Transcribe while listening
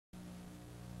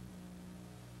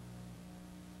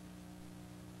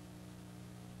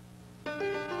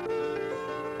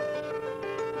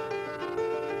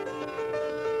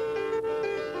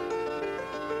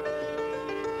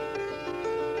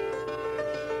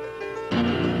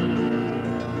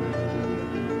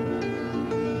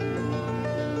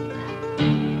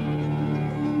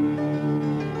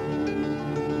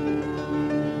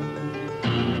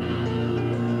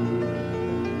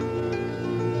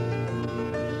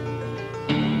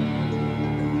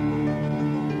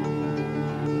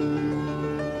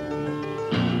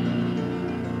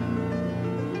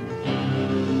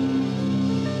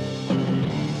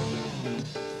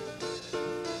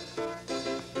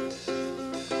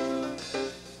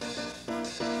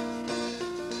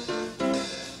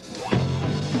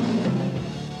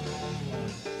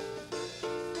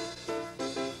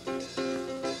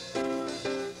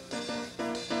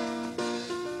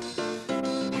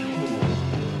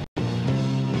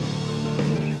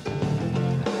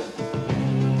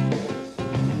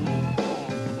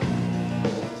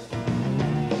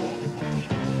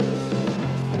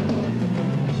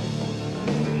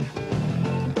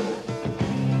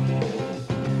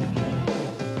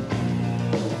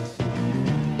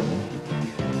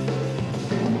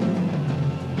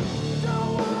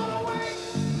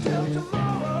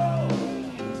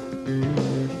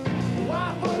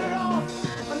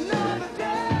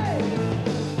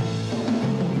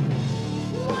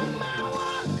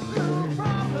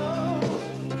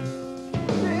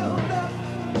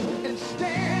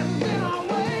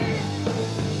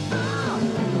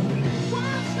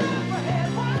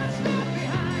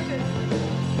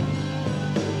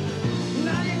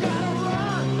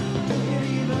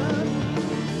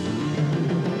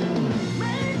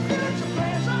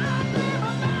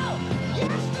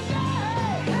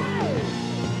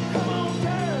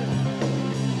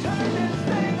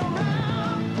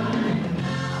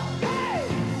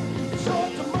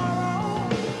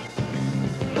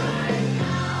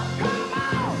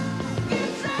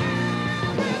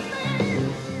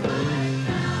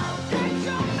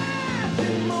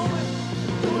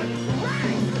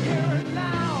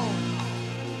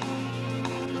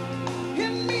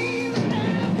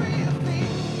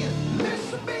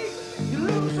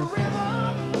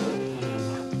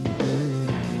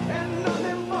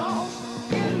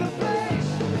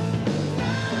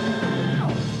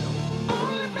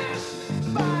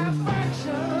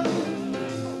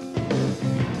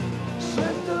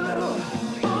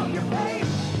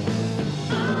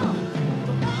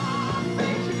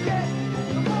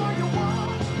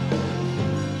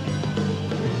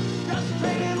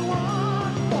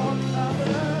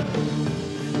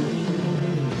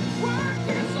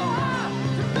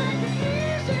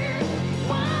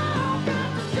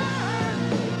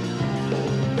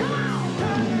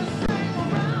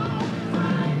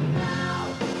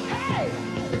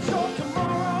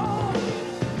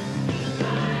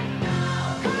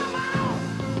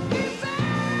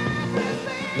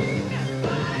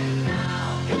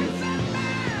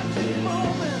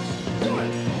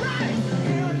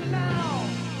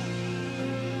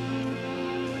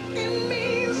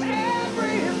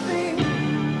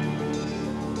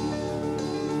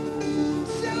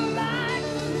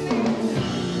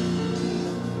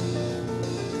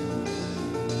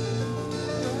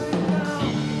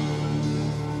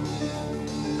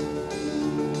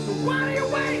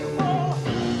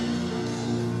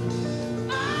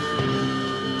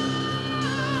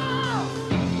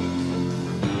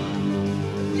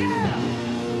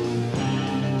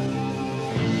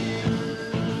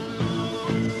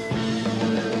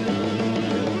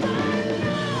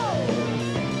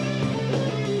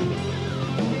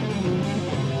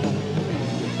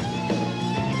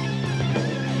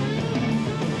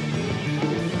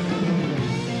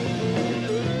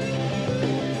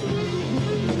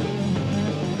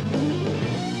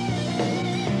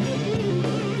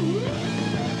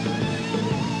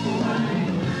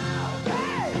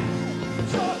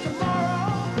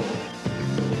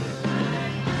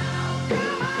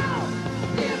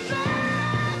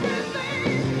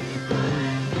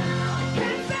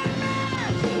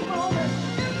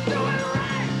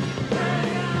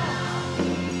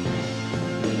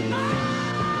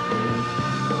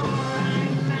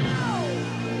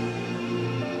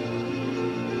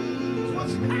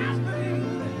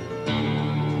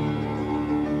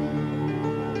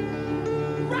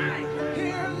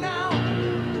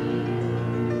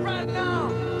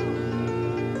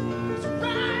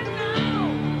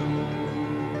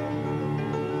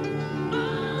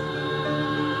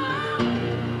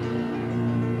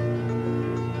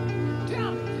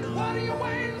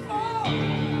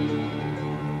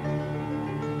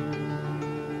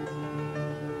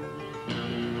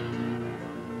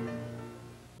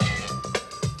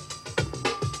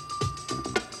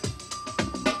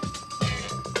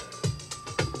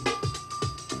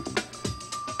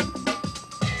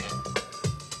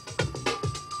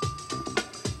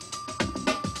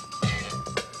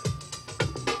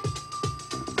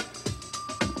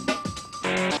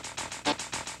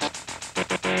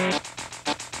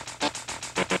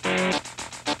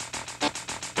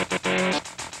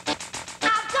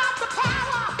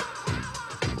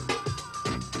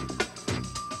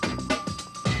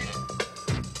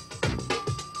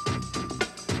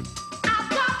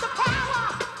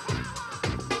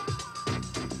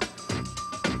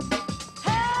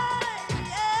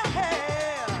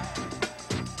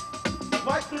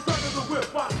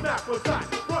snap attack,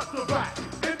 front to back,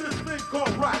 in this thing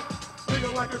called rap.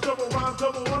 Thinking like a shovel rhyme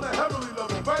double on a heavenly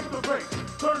level. Bang the bass,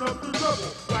 turn up the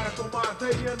treble. Radical mind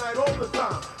day and night all the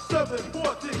time.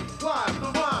 714, live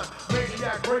the line.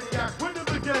 Maniac, radiac, winning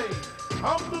the game.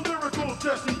 I'm the lyrical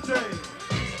Jesse James.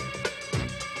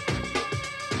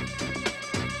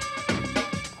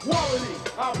 Quality,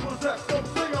 I possess, some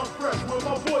say I'm fresh. When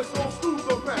my voice goes through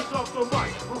the mesh of the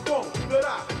microphone that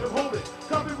I am holding.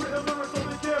 Copywritten lyrics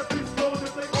only can't be stolen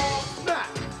if they all snap.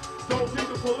 Don't need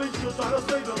the police to try to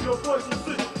save them. Your voice is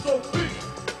sick, so please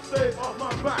stay off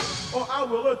my back or I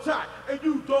will attack, and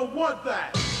you don't want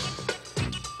that.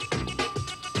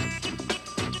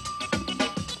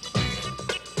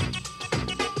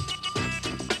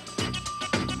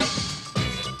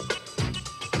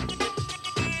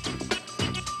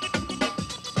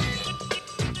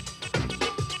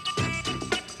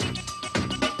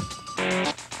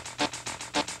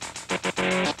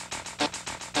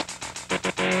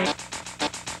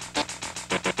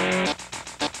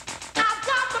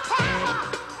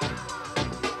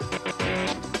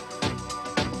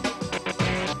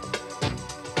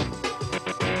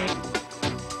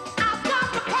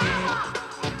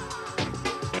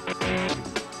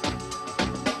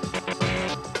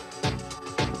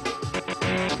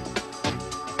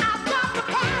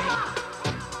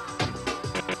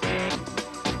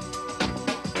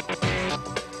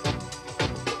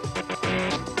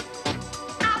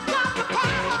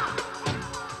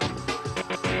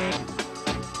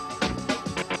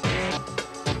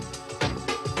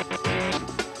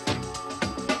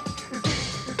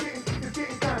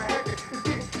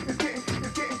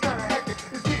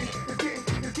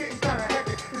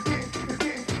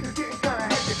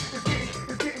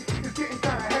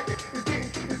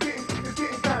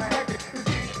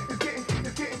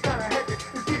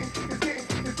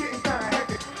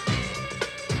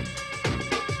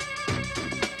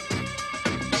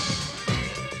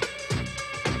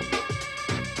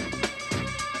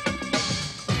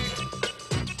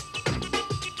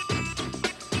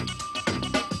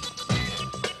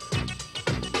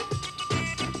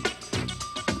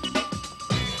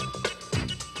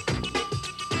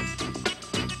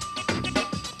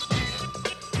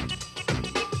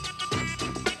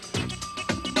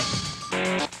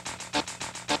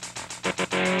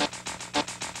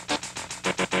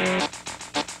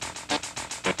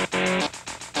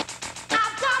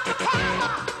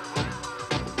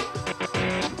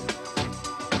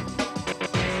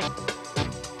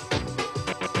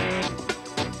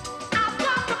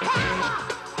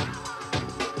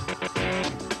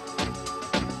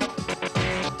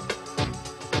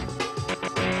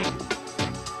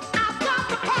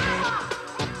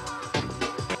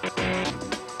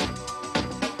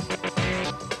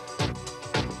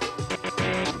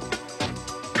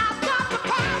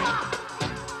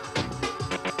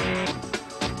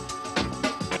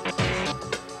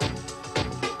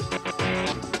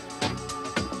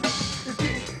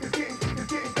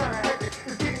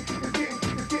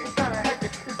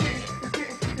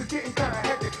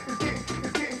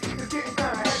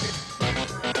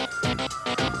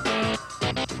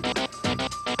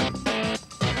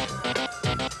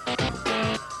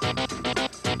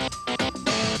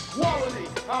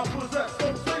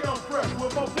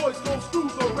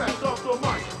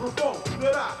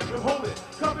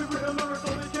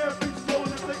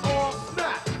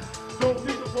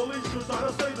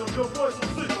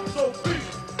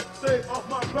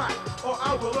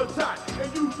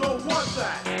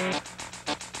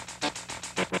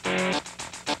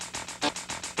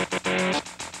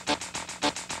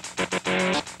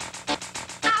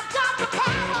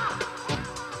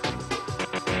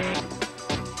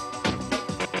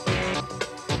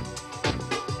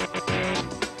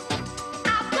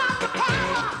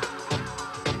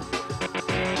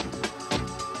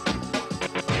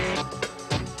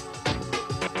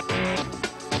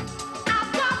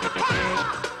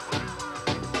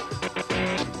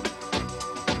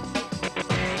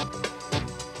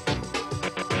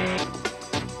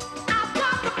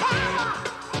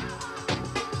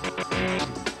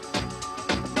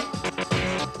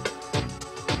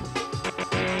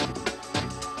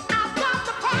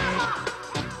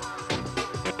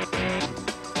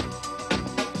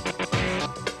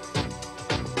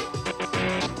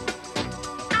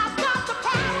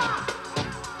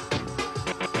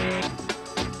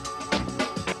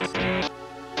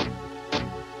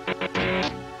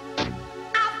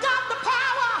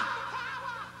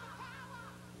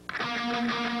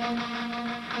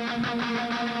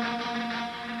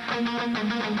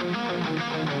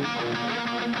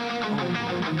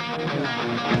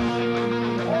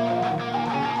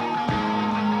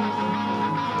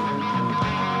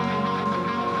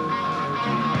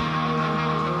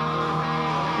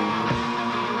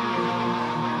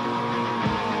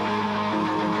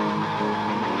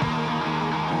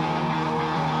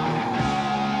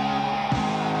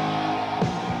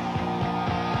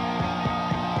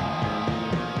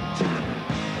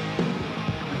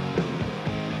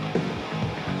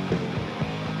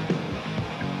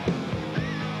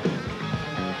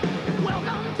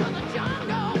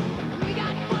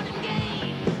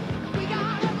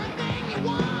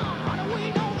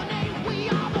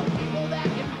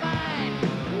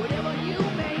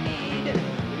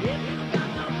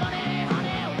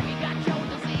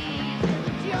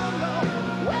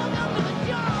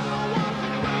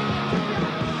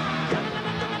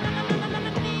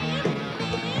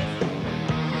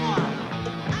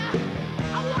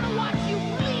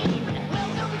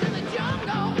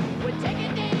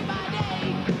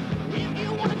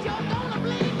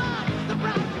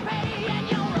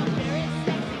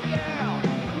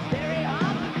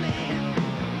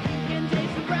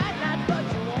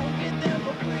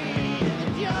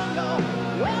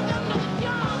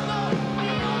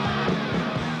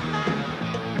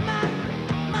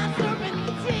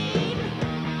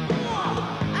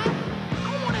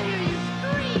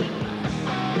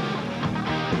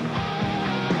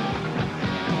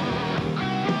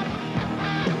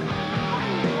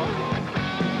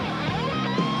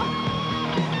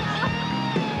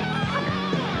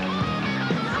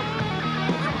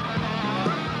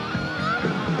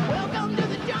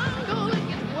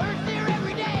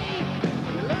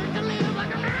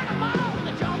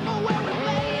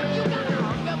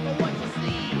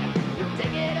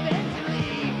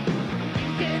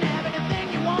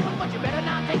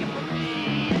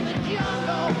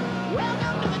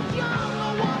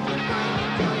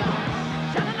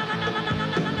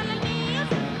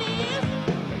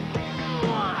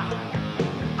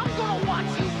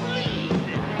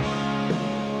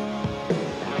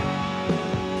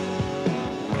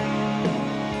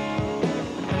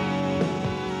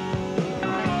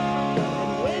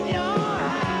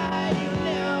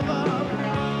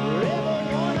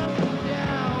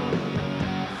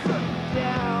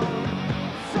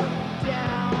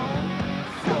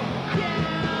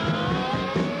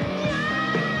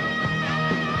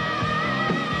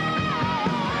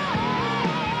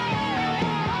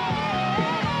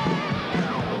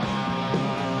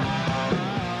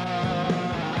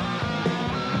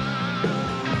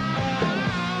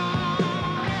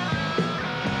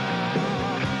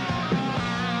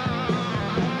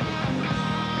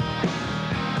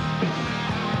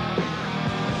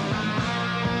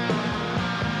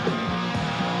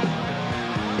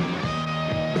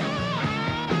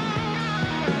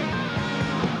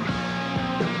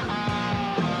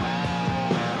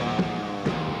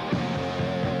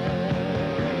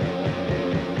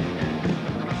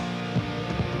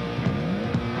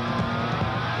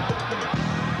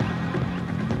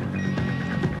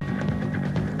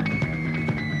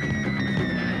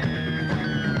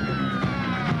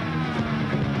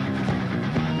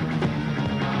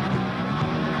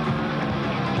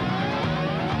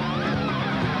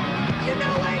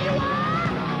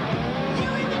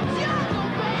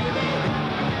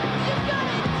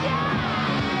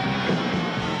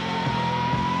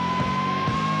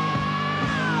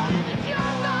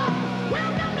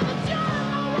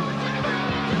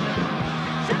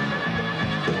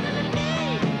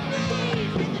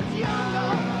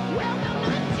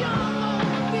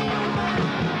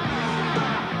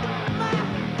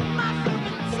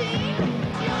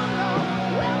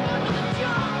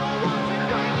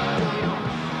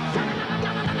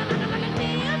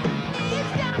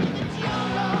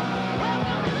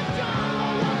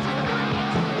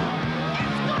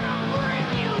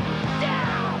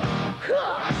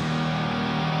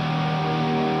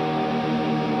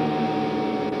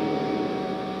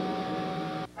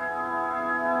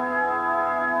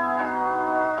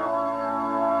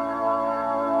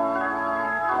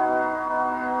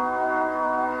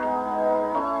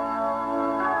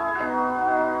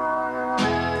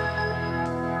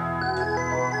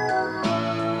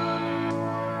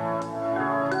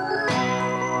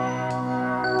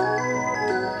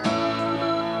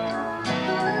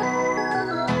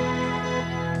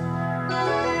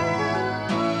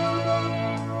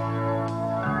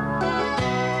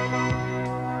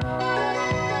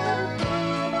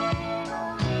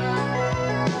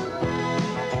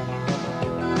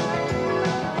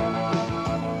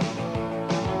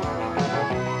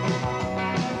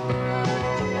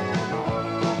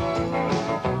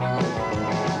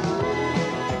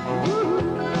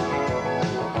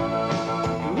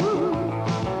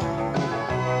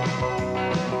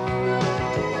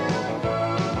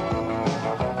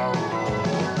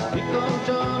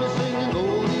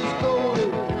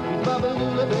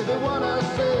 Lula, baby, what I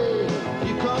say.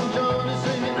 You come Johnny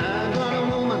singing, I got a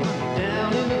woman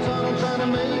down in the tunnel trying to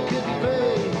make it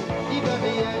pay. He got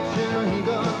the action, he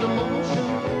got the motion.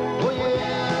 Oh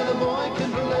yeah, the boy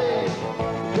can play.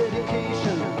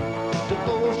 Dedication,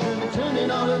 devotion,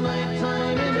 turning all the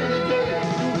nighttime into the day.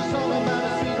 Do the song about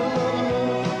a sweet loving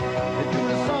woman. They do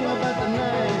the song about the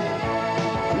night.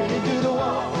 Really do the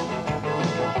walk of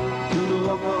life.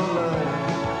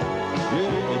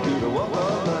 Really do the walk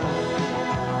of life.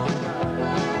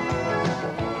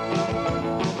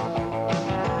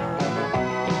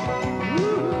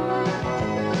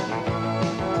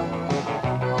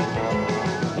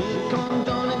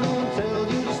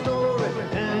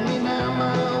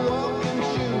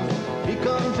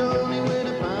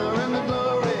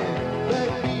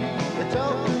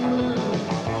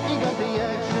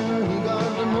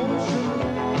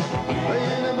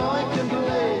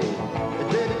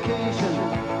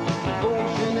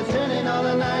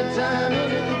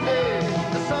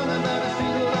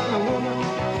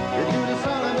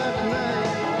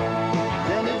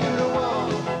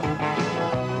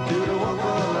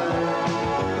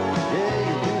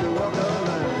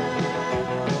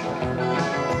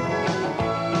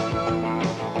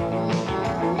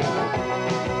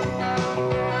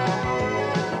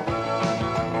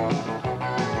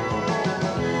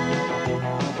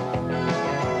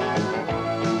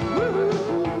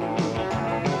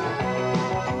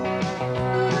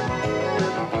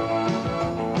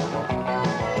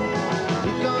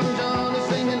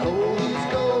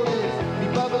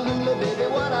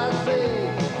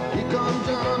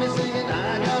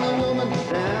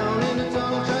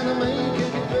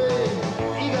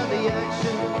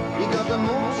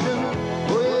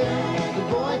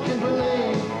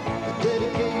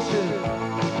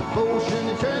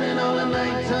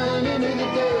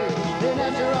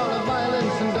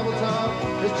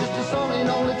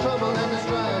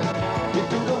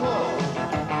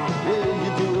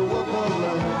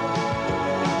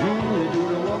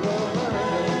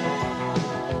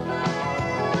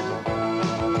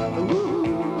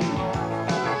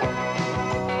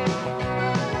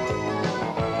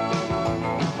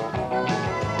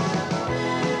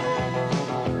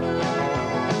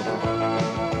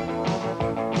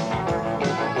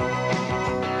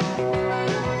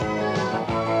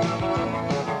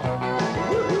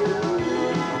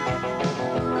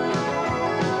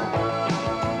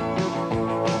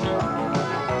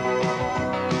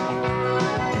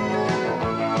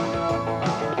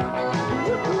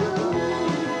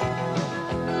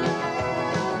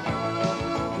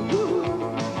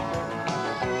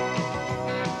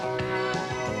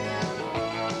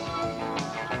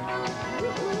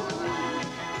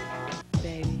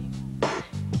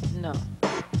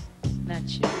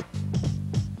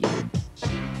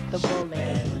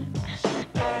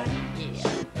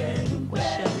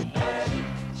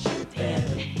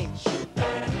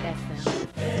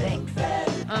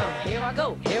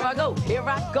 Here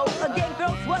I go again,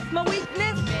 girls, what's my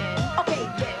weakness? Okay,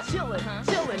 yeah,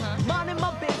 chillin', minding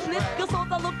my business. Cause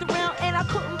I looked around and I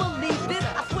couldn't believe this.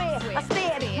 I swear, I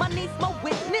stared, my niece, my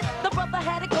witness. The brother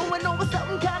had it going on with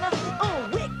something kinda,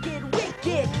 wicked.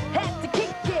 Had to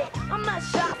kick it. I'm not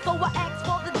shy, so I asked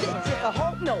for the digits. I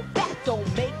hope no, that don't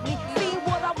make me see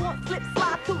what I want. Slip,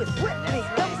 slide to it swiftly.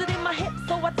 Thumbs it in my hip,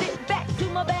 so I dip back to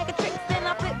my bag of tricks. Then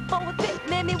I flip for a tip,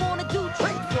 made me wanna do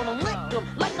tricks. Gonna lick them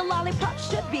like a lollipop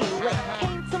should be licked.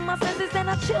 My senses and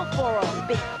I chill for a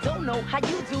bit. Don't know how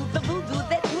you do the voodoo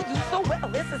that you do so well.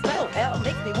 This is so hell,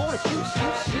 makes me wanna shoot.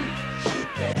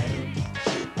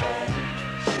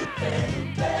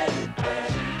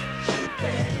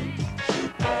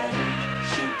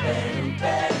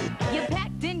 You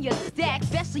packed in your stack,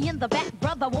 especially in the back,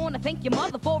 brother. Wanna thank your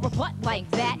mother for a butt like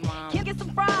that. Can get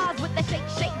some fries with that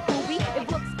shake, booby.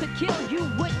 If looks could kill, you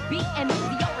would be an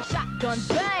Uzi or a shotgun.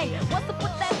 Bang! What's up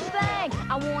with that thing?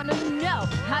 I wanna know,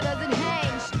 how does it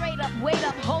hang? Straight up, wait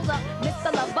up, hold up,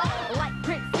 Mr. Lover. Like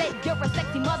Prince said, you're a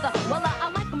sexy mother. Well, I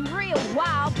like them real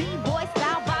wild, B-boy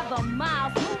style by the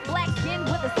mile. Smooth black skin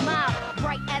with a smile,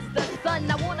 bright as the sun.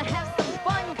 I wanna have some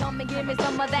fun, come and give me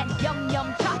some of that yum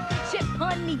chop chip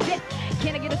honey dip.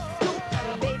 Can I get a scoop?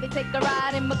 Baby, take a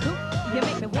ride in my coupe. You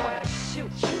make me wanna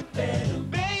shoot.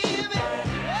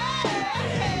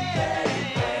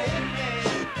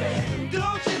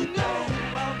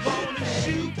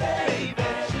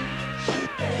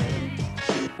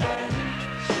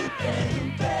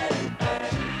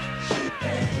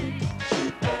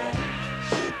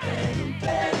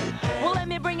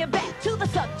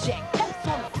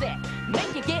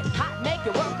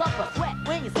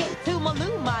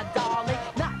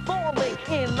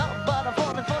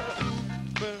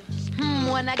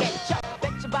 when I get chucked.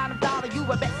 Bet your bottom dollar you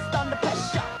were best under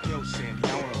pressure. Yo, Sandy,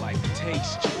 I wanna like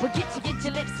taste you. Well, get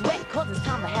your lips wet, cause it's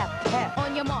time to have a tap.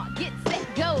 On your mark, get set,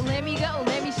 go, let me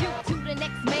shoot to the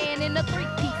next man in a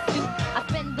three-piece suit. I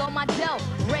spend all my dough,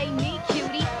 Ray me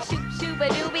cutie, shoot shooba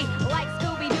doobie, like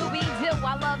Scooby Dooby Doo.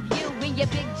 I love you in your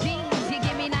big jeans, you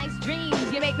give me nice dreams,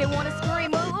 you make me wanna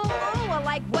scream, ooh, ooh, ooh. I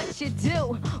like what you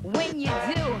do, when you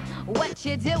do, what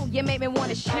you do, you make me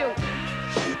wanna shoot.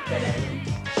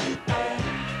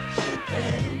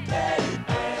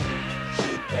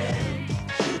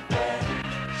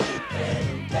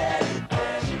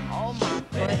 Oh my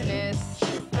goodness.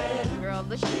 Girl,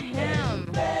 look at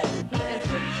him. He is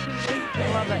the cutest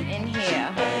brother in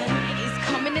here. And he's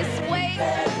coming this way.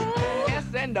 Ooh. S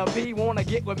and the B wanna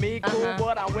get with me, cool,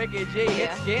 but I'm wicked G. Hit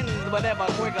Yeah. skins, but never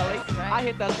quickly. right. I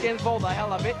hit the skins for the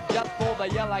hell of it, just for the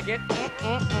yell I get,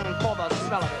 for the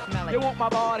smell of Smell it. it. You want my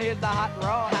board, here's the hot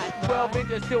rod. Hot rod. 12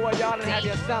 inches to a yard and have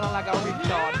you sounding like a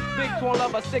retard. Big twin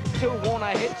lover 6'2",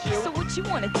 wanna hit you. So what you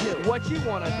wanna do? What you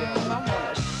wanna do? I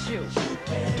wanna shoot.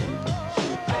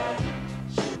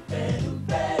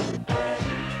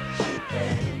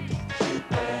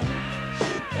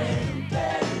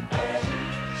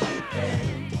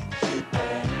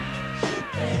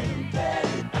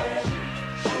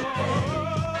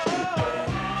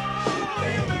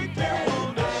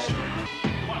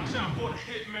 Watch out for the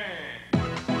hitman.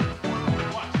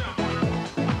 Watch out.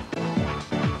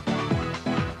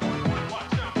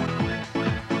 Watch out.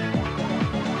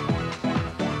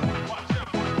 Watch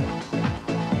out.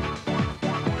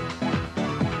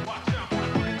 Watch out.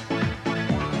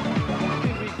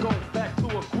 Here we go back to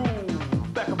a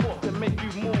groove, back and forth to make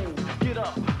you move. Get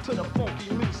up to the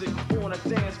funky music on a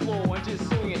dance floor and just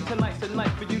swing it. Tonight's the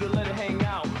night for you to let it hang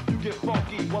out. You get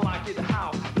funky while I get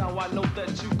house. Now I know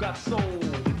that you got soul.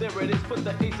 There it is, put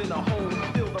the ace in the hole.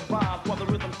 Feel the vibe while the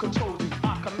rhythm controls you.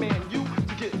 I command you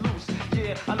to get loose.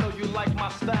 Yeah, I know you like my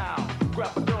style.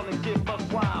 Grab a girl and get buck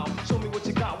wild. Show me what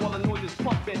you got while the noise is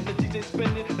pumping. The DJ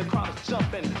spinning, the crowd is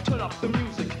jumping. Turn up the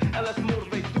music and let's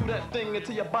motivate. Do that thing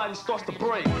until your body starts to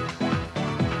break.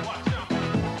 Watch out.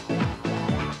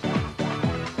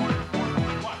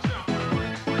 Watch out.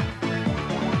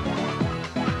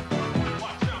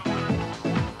 Watch out.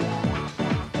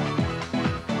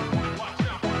 Watch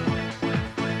out.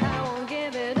 I won't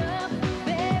give it up,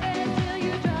 baby, till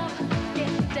you drop.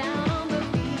 Get down on the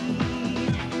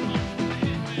beat.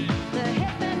 The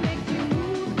hitman makes you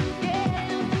move. Get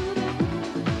into the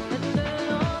groove. Let's turn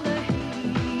on the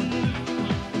heat.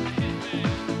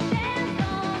 Dance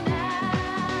all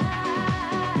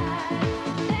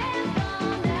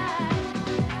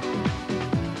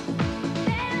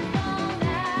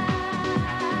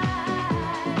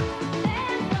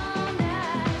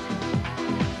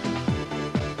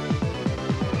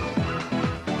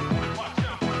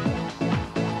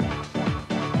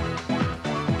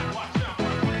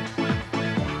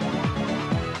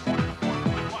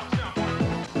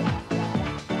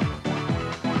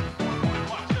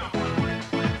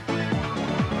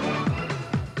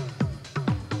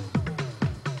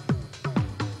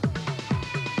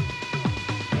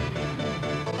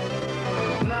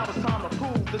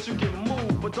that you can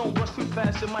move, but don't rush too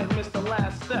fast, you might miss the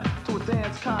last step to a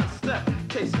dance concept.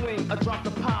 K-swing, a drop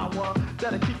the power,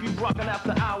 that'll keep you rocking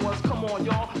after hours. Come on,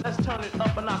 y'all, let's turn it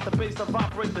up and knock the bass to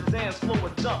vibrate the dance floor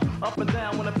and jump up and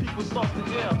down when the people start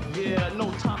to yell. Yeah,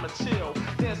 no time to chill,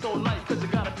 dance all night cause you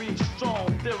gotta be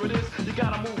strong. There it is, you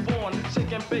gotta move on,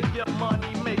 shake and bake your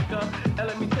money maker. And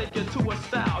let me take you to a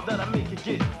style that'll make you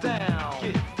get down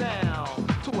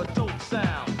to a dope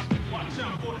sound. Watch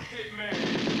out for the hitman.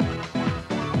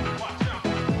 Watch out.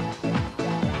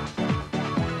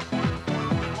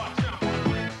 Watch out.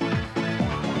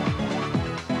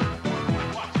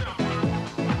 Watch out.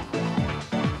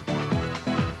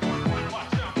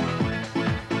 Watch out.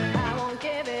 I won't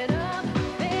give it up,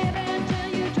 baby, till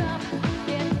you drop.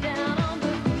 Get down on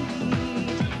the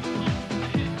beat.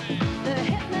 The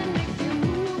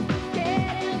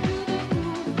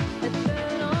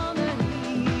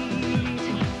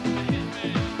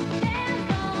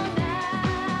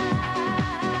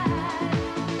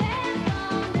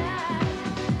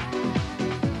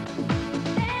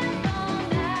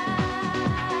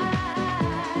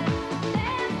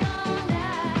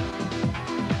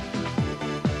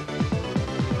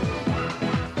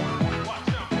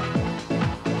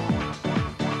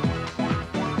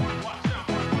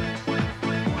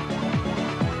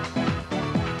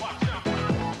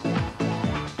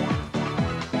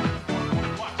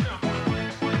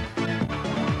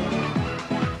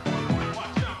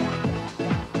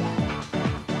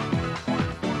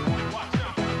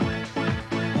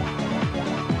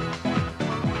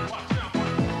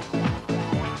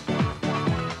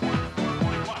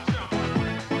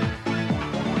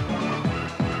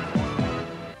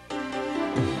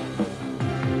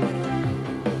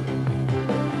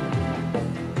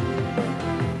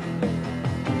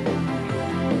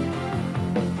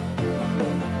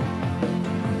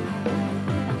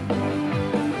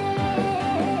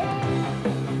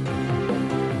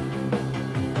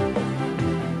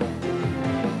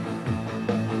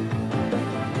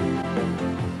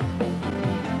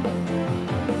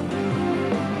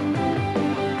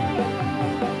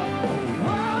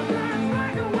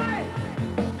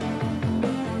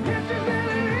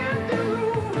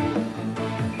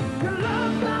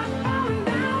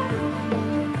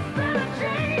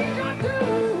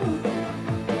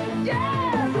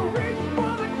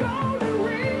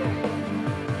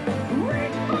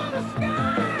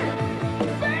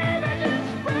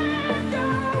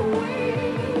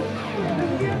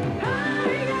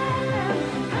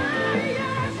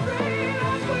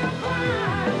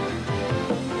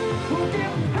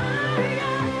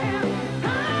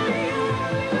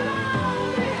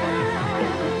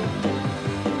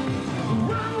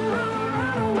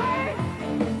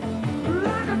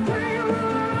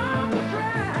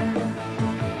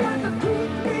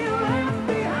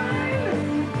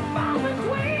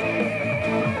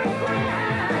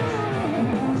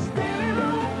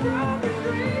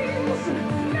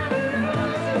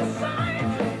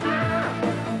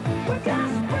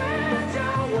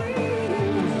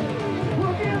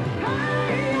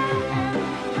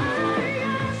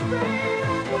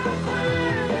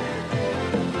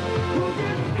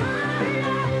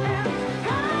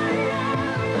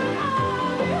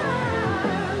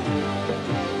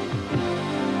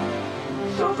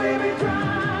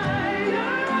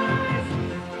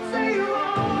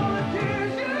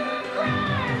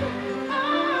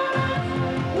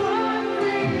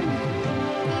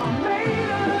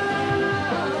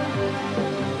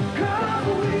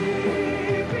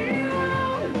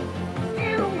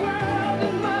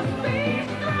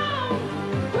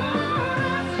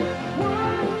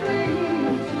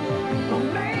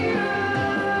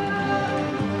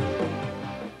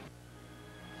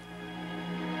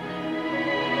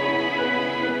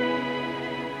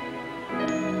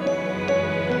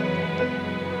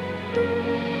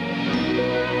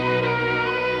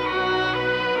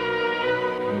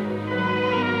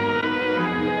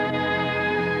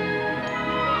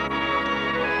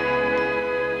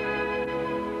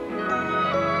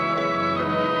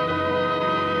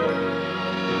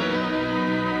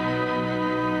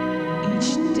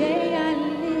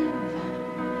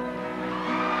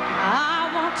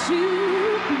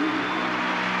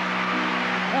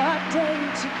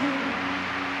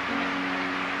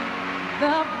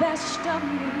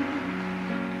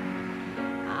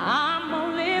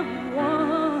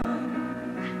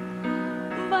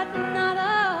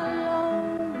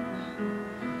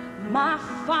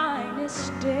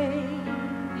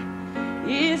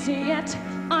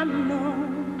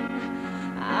unknown.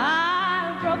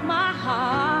 I broke my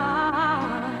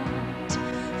heart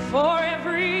for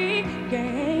every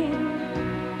gain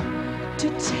to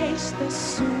taste the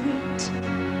sweet.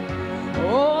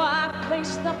 Oh, I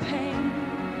face the pain.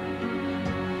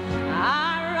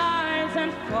 I rise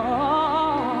and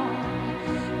fall,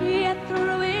 yet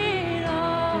through it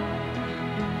all,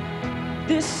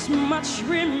 this much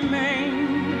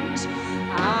remains.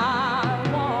 I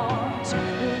want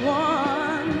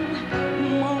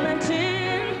one moment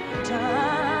in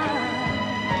time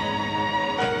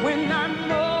when I'm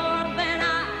more than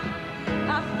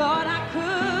I thought I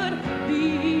could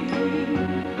be.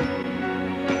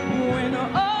 When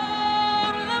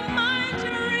all of my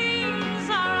dreams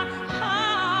are a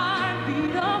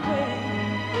heartbeat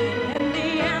away, and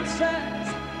the answers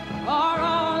are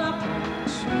all up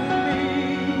to me.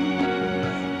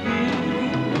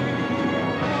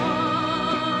 One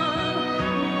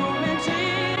moment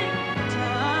in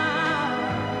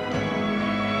time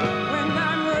when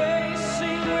I'm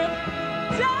racing with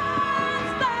destiny.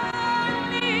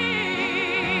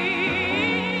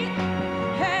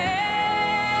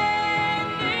 And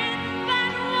in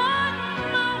that one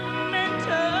moment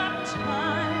of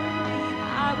time,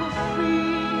 I will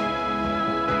feel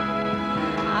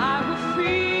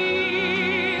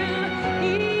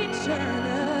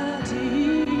eternity.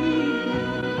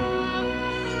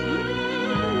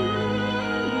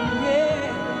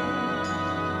 Yeah.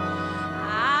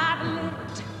 I've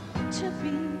lived to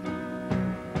be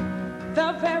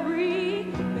the very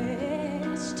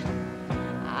best.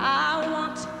 I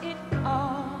want it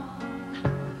all,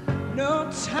 no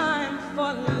time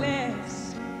for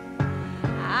less.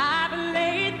 I've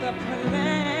laid the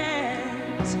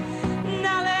plans